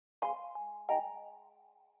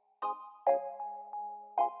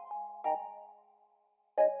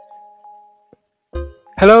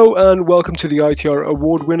Hello and welcome to the ITR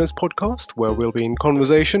Award Winners podcast, where we'll be in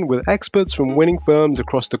conversation with experts from winning firms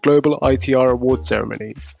across the global ITR award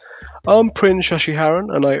ceremonies. I'm Prin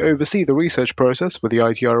Shashiharan and I oversee the research process for the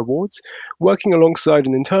ITR Awards, working alongside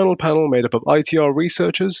an internal panel made up of ITR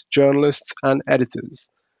researchers, journalists, and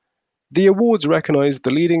editors. The awards recognize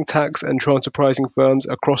the leading tax and transfer pricing firms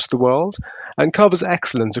across the world and covers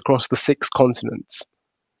excellence across the 6 continents.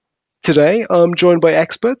 Today, I'm joined by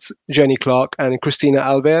experts Jenny Clark and Cristina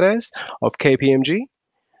Alvarez of KPMG.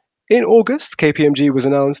 In August, KPMG was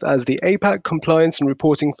announced as the APAC Compliance and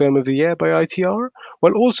Reporting Firm of the Year by ITR,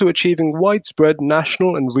 while also achieving widespread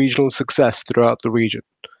national and regional success throughout the region.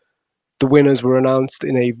 The winners were announced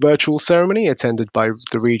in a virtual ceremony attended by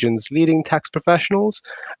the region's leading tax professionals,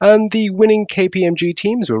 and the winning KPMG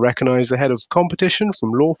teams were recognized ahead of competition from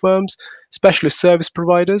law firms, specialist service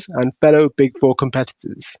providers, and fellow Big Four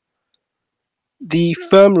competitors. The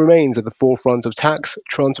firm remains at the forefront of tax,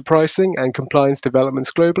 transfer pricing, and compliance developments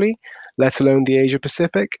globally, let alone the Asia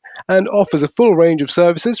Pacific, and offers a full range of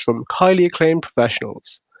services from highly acclaimed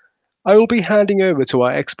professionals. I will be handing over to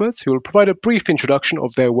our experts who will provide a brief introduction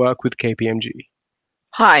of their work with KPMG.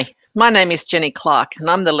 Hi, my name is Jenny Clark and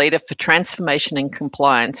I'm the leader for Transformation and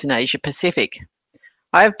Compliance in Asia Pacific.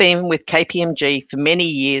 I have been with KPMG for many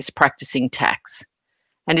years practicing tax,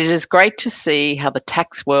 and it is great to see how the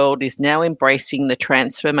tax world is now embracing the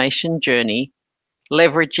transformation journey,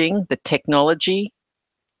 leveraging the technology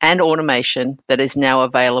and automation that is now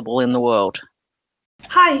available in the world.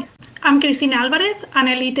 Hi, I'm Cristina Alvarez and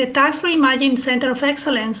I lead the Tax Reimagined Center of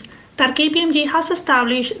Excellence that KPMG has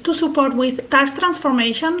established to support with tax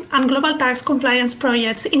transformation and global tax compliance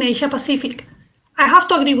projects in Asia Pacific. I have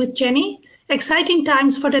to agree with Jenny, exciting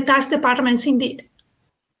times for the tax departments indeed.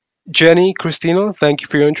 Jenny, Cristina, thank you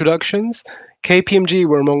for your introductions. KPMG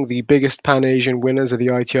were among the biggest Pan-Asian winners of the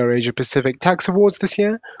ITR Asia Pacific Tax Awards this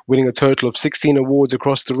year, winning a total of 16 awards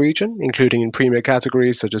across the region, including in premier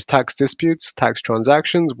categories such as tax disputes, tax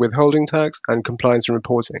transactions, withholding tax, and compliance and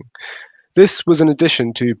reporting. This was in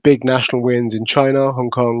addition to big national wins in China,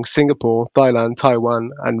 Hong Kong, Singapore, Thailand,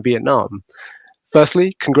 Taiwan, and Vietnam.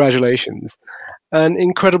 Firstly, congratulations. An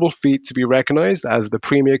incredible feat to be recognized as the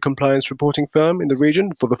premier compliance reporting firm in the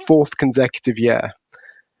region for the 4th consecutive year.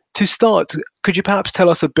 To start, could you perhaps tell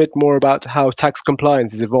us a bit more about how tax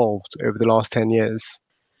compliance has evolved over the last 10 years?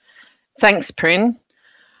 Thanks, Prin.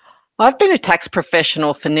 I've been a tax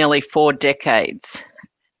professional for nearly 4 decades,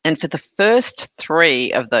 and for the first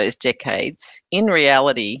 3 of those decades, in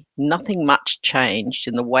reality, nothing much changed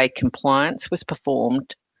in the way compliance was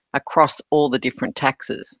performed across all the different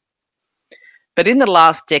taxes. But in the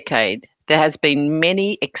last decade, there has been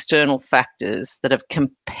many external factors that have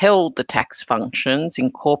compelled the tax functions in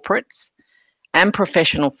corporates and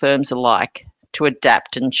professional firms alike to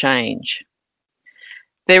adapt and change.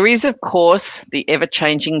 There is, of course, the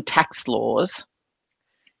ever-changing tax laws.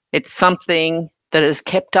 It's something that has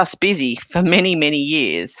kept us busy for many, many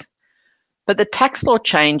years. But the tax law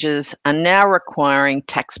changes are now requiring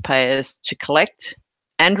taxpayers to collect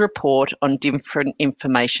and report on different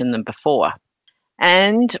information than before.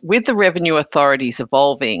 And with the revenue authorities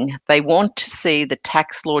evolving, they want to see the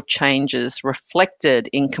tax law changes reflected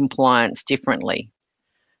in compliance differently.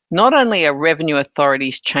 Not only are revenue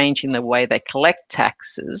authorities changing the way they collect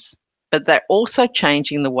taxes, but they're also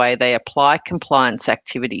changing the way they apply compliance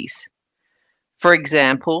activities. For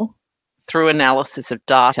example, through analysis of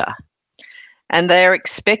data. And they are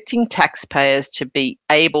expecting taxpayers to be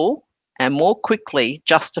able and more quickly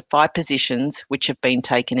justify positions which have been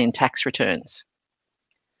taken in tax returns.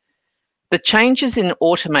 The changes in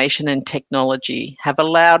automation and technology have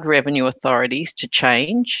allowed revenue authorities to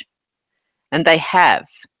change, and they have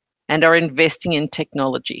and are investing in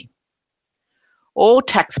technology. All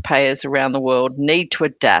taxpayers around the world need to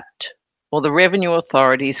adapt, or the revenue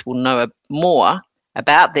authorities will know more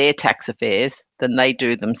about their tax affairs than they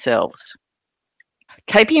do themselves.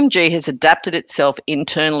 KPMG has adapted itself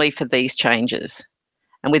internally for these changes,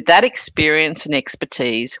 and with that experience and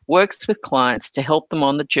expertise, works with clients to help them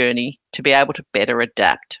on the journey to be able to better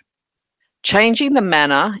adapt. Changing the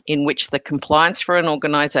manner in which the compliance for an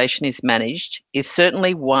organisation is managed is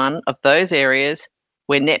certainly one of those areas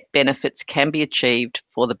where net benefits can be achieved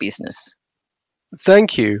for the business.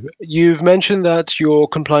 Thank you. You've mentioned that your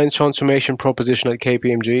compliance transformation proposition at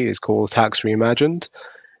KPMG is called Tax Reimagined.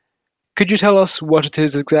 Could you tell us what it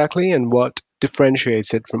is exactly and what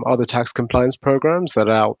differentiates it from other tax compliance programs that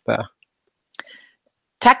are out there?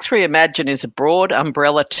 Tax Reimagined is a broad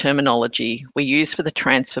umbrella terminology we use for the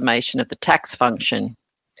transformation of the tax function,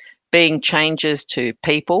 being changes to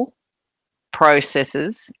people,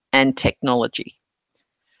 processes, and technology.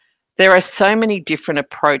 There are so many different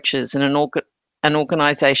approaches an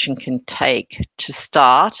organisation can take to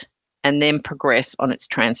start and then progress on its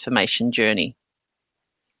transformation journey.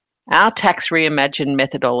 Our Tax Reimagined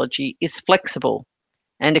methodology is flexible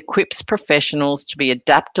and equips professionals to be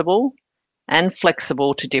adaptable and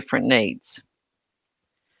flexible to different needs.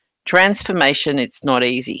 Transformation, it's not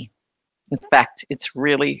easy. In fact, it's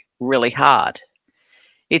really, really hard.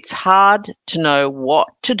 It's hard to know what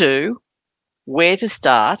to do, where to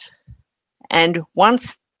start, and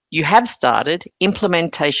once you have started,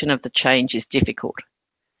 implementation of the change is difficult,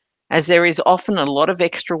 as there is often a lot of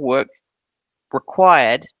extra work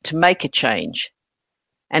required to make a change,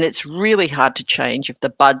 and it's really hard to change if the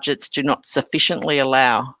budgets do not sufficiently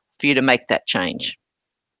allow for you to make that change.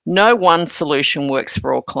 No one solution works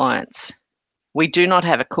for all clients. We do not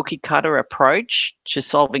have a cookie-cutter approach to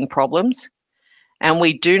solving problems, and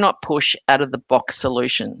we do not push out-of-the-box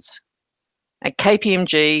solutions. At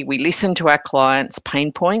KPMG, we listen to our clients'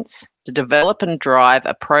 pain points to develop and drive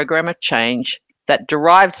a program of change that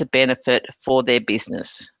derives a benefit for their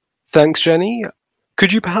business. Thanks, Jenny.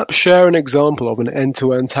 Could you perhaps share an example of an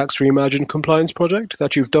end-to-end Tax Reimagined compliance project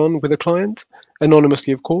that you've done with a client,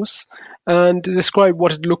 anonymously of course, and describe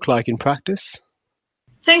what it looked like in practice?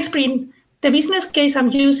 Thanks, Prin. The business case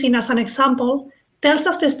I'm using as an example tells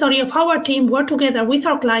us the story of how our team worked together with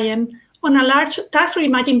our client on a large Tax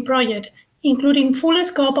Reimagined project, including full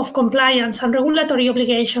scope of compliance and regulatory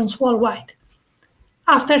obligations worldwide.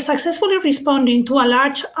 After successfully responding to a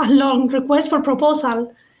large and long request for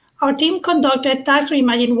proposal, our team conducted Tax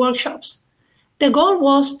Reimagined workshops. The goal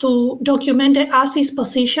was to document the as-is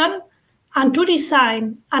position and to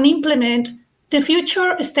design and implement the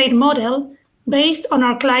future state model based on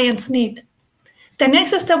our client's need. The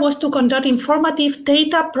next step was to conduct informative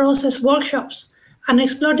data process workshops and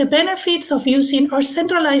explore the benefits of using our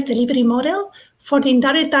centralized delivery model for the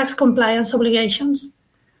indirect tax compliance obligations.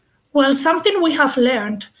 Well, something we have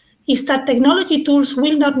learned is that technology tools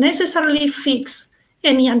will not necessarily fix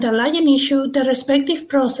any underlying issue the respective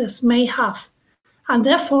process may have, and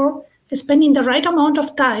therefore, spending the right amount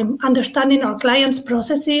of time understanding our clients'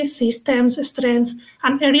 processes, systems, strengths,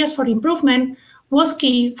 and areas for improvement was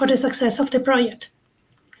key for the success of the project.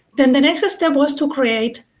 Then the next step was to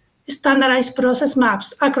create standardized process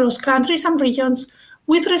maps across countries and regions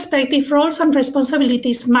with respective roles and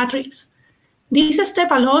responsibilities matrix. This step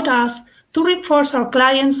allowed us to reinforce our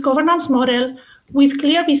client's governance model with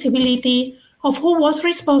clear visibility of who was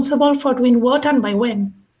responsible for doing what and by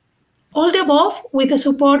when. All the above with the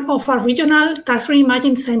support of our regional Tax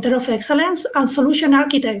Reimagined Center of Excellence and solution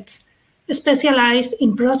architects specialized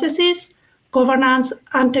in processes, governance,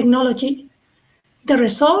 and technology. The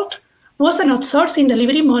result was an outsourcing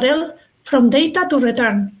delivery model from data to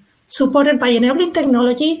return, supported by enabling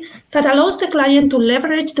technology that allows the client to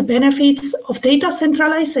leverage the benefits of data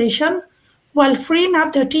centralization while freeing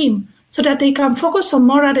up their team so that they can focus on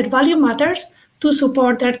more added value matters to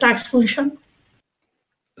support their tax function.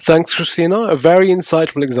 Thanks, Christina. A very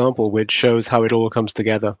insightful example which shows how it all comes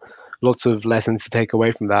together. Lots of lessons to take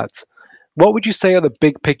away from that. What would you say are the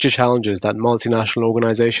big picture challenges that multinational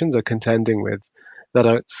organizations are contending with that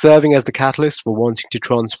are serving as the catalyst for wanting to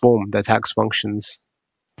transform their tax functions?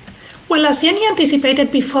 Well, as Jenny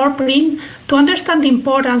anticipated before, Prin, to understand the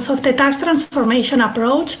importance of the tax transformation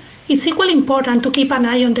approach, it's equally important to keep an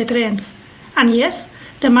eye on the trends. And yes,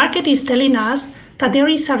 the market is telling us that there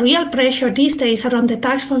is a real pressure these days around the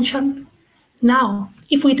tax function. Now,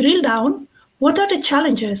 if we drill down, what are the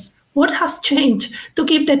challenges? What has changed to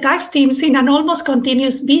keep the tax teams in an almost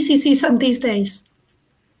continuous busy season these days?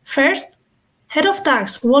 First, head of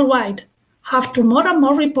tax worldwide have to more and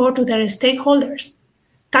more report to their stakeholders.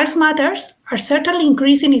 Tax matters are certainly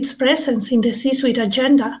increasing its presence in the C-suite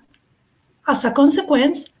agenda. As a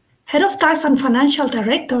consequence, head of tax and financial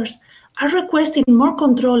directors are requesting more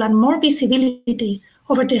control and more visibility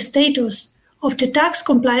over the status of the tax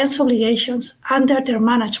compliance obligations under their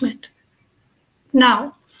management.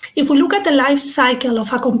 Now, if we look at the life cycle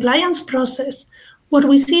of a compliance process, what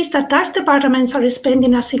we see is that tax departments are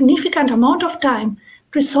spending a significant amount of time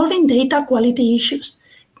resolving data quality issues,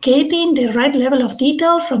 getting the right level of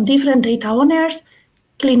detail from different data owners,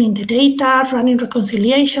 cleaning the data, running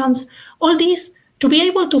reconciliations, all this to be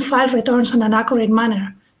able to file returns in an accurate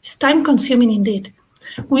manner. It's time-consuming indeed.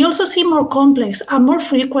 We also see more complex and more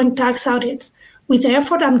frequent tax audits with the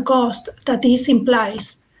effort and cost that this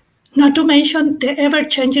implies, not to mention the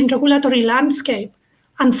ever-changing regulatory landscape,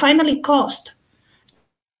 and finally cost.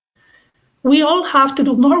 We all have to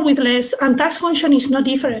do more with less, and tax function is no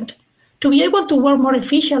different. To be able to work more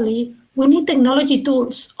efficiently, we need technology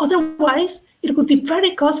tools. Otherwise, it would be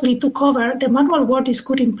very costly to cover the manual work this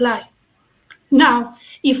could imply. Now,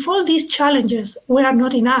 if all these challenges were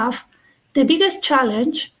not enough, the biggest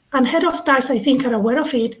challenge, and head of tax I think are aware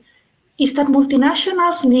of it, is that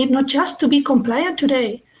multinationals need not just to be compliant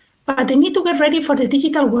today, but they need to get ready for the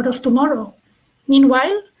digital world of tomorrow.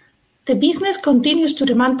 Meanwhile, the business continues to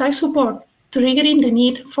demand tax support, triggering the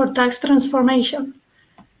need for tax transformation.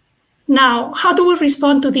 Now, how do we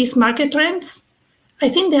respond to these market trends? I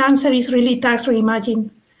think the answer is really Tax Reimagine.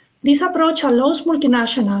 This approach allows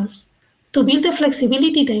multinationals to build the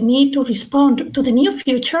flexibility they need to respond to the new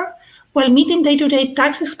future while meeting day-to-day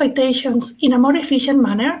tax expectations in a more efficient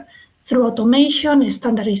manner through automation,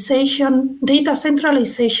 standardization, data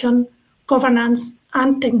centralization, governance,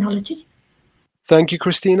 and technology. Thank you,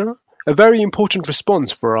 Christina. A very important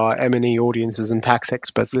response for our M&E audiences and tax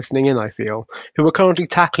experts listening in, I feel, who are currently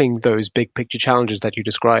tackling those big picture challenges that you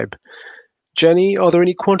describe. Jenny, are there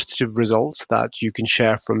any quantitative results that you can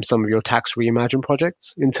share from some of your Tax Reimagine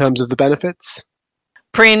projects in terms of the benefits?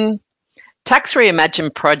 Prin, Tax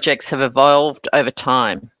Reimagine projects have evolved over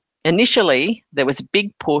time. Initially, there was a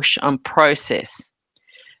big push on process.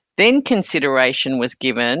 Then consideration was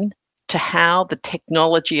given to how the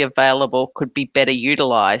technology available could be better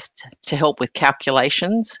utilised to help with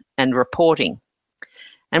calculations and reporting.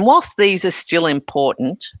 And whilst these are still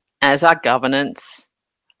important, as are governance,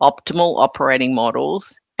 optimal operating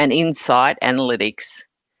models, and insight analytics,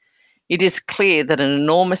 it is clear that an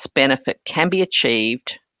enormous benefit can be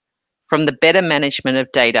achieved from the better management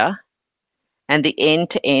of data and the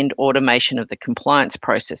end-to-end automation of the compliance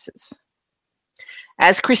processes.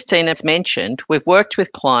 As Christina's mentioned, we've worked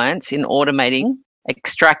with clients in automating,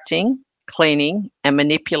 extracting, cleaning, and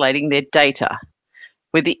manipulating their data,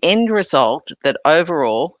 with the end result that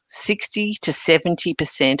overall 60 to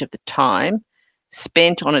 70% of the time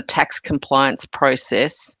spent on a tax compliance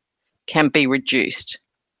process can be reduced.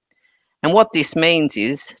 And what this means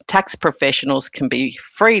is tax professionals can be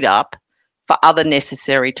freed up for other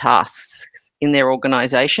necessary tasks in their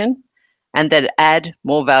organisation and that add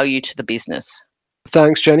more value to the business.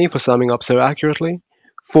 Thanks, Jenny, for summing up so accurately.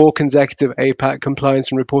 4 consecutive APAC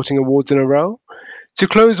Compliance and Reporting Awards in a row. To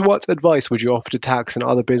close, what advice would you offer to tax and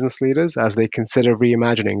other business leaders as they consider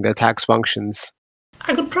reimagining their tax functions?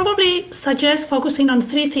 I could probably suggest focusing on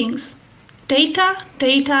 3 things: data,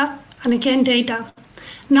 data, and again data.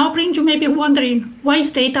 Now, Prin, you may be wondering, why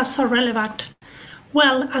is data so relevant?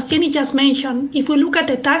 Well, as Jenny just mentioned, if we look at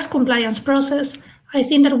the tax compliance process, I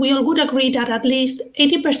think that we all would agree that at least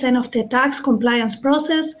 80% of the tax compliance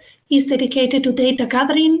process is dedicated to data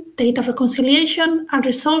gathering, data reconciliation, and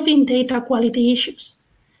resolving data quality issues.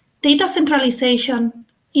 Data centralization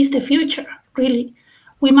is the future, really.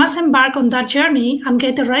 We must embark on that journey and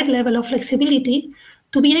get the right level of flexibility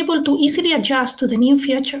to be able to easily adjust to the new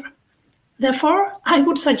future. Therefore, I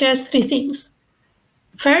would suggest 3 things.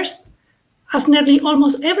 First, as nearly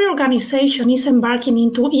almost every organization is embarking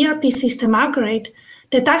into ERP system upgrade,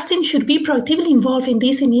 the tax team should be proactively involved in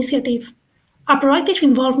this initiative. A proactive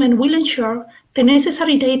involvement will ensure the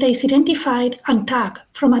necessary data is identified and tagged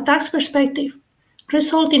from a tax perspective,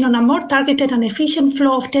 resulting in a more targeted and efficient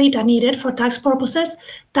flow of data needed for tax purposes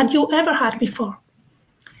than you ever had before.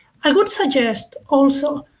 I would suggest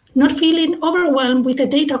also not feeling overwhelmed with the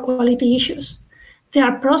data quality issues. There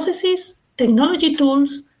are processes, technology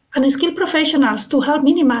tools, and skilled professionals to help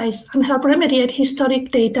minimize and help remediate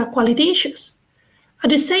historic data quality issues. At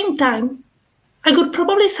the same time, I would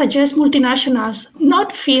probably suggest multinationals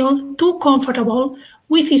not feel too comfortable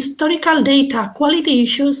with historical data quality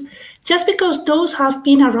issues just because those have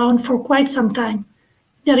been around for quite some time.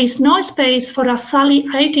 There is no space for a SALI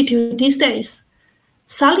attitude these days.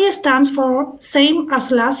 SALI stands for same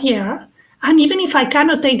as last year, and even if I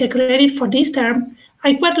cannot take the credit for this term,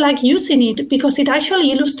 I quite like using it because it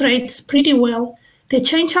actually illustrates pretty well the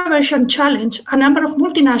change aversion challenge a number of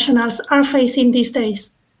multinationals are facing these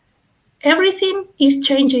days. Everything is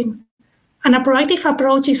changing, and a proactive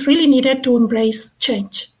approach is really needed to embrace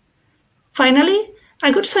change. Finally,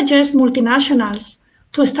 I would suggest multinationals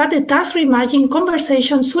to start the Tax Reimagine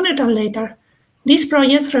conversation sooner than later. These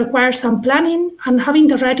projects require some planning and having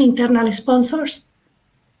the right internal sponsors.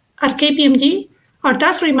 At KPMG, our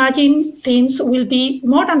Tax Reimagine teams will be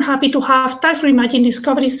more than happy to have Tax Reimagine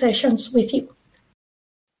discovery sessions with you.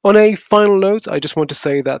 On a final note, I just want to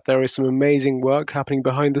say that there is some amazing work happening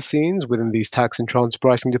behind the scenes within these tax and transfer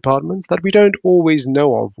pricing departments that we don't always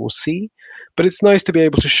know of or see, but it's nice to be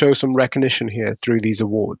able to show some recognition here through these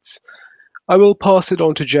awards. I will pass it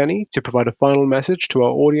on to Jenny to provide a final message to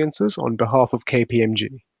our audiences on behalf of KPMG.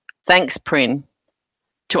 Thanks, Prin.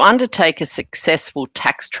 To undertake a successful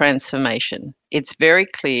tax transformation, it's very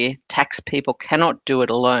clear tax people cannot do it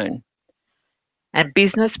alone. And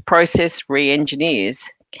business process re-engineers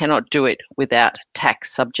cannot do it without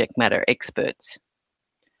tax subject matter experts.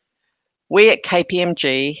 We at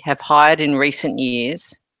KPMG have hired in recent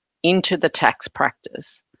years into the tax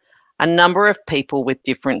practice a number of people with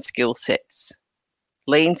different skill sets: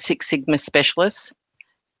 Lean Six Sigma specialists,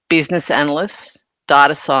 business analysts,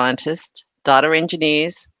 data scientists, data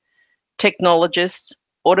engineers, technologists,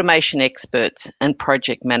 automation experts, and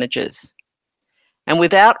project managers. And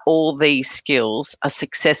without all these skills, a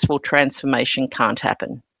successful transformation can't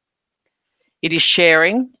happen. It is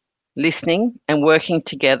sharing, listening, and working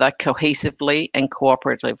together cohesively and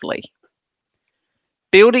cooperatively.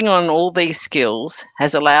 Building on all these skills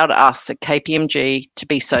has allowed us at KPMG to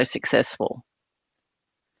be so successful.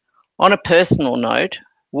 On a personal note,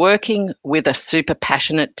 working with a super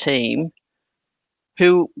passionate team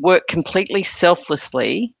who work completely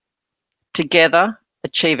selflessly together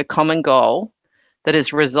achieve a common goal that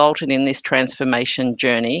has resulted in this transformation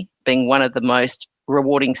journey being one of the most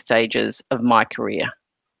rewarding stages of my career.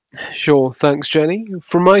 Sure, thanks, Jenny.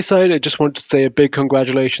 From my side, I just want to say a big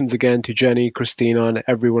congratulations again to Jenny, Christina, and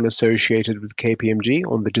everyone associated with KPMG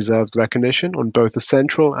on the deserved recognition on both a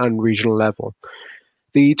central and regional level.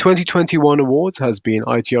 The 2021 awards has been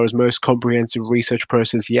ITR's most comprehensive research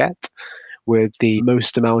process yet, with the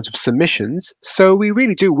most amount of submissions, so we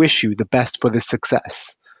really do wish you the best for this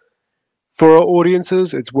success. For our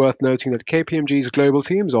audiences, it's worth noting that KPMG's global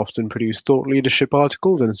teams often produce thought leadership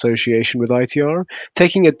articles in association with ITR,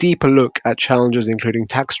 taking a deeper look at challenges including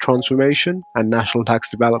tax transformation and national tax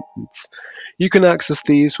developments. You can access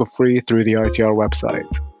these for free through the ITR website.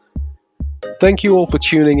 Thank you all for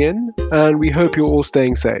tuning in, and we hope you're all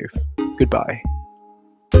staying safe. Goodbye.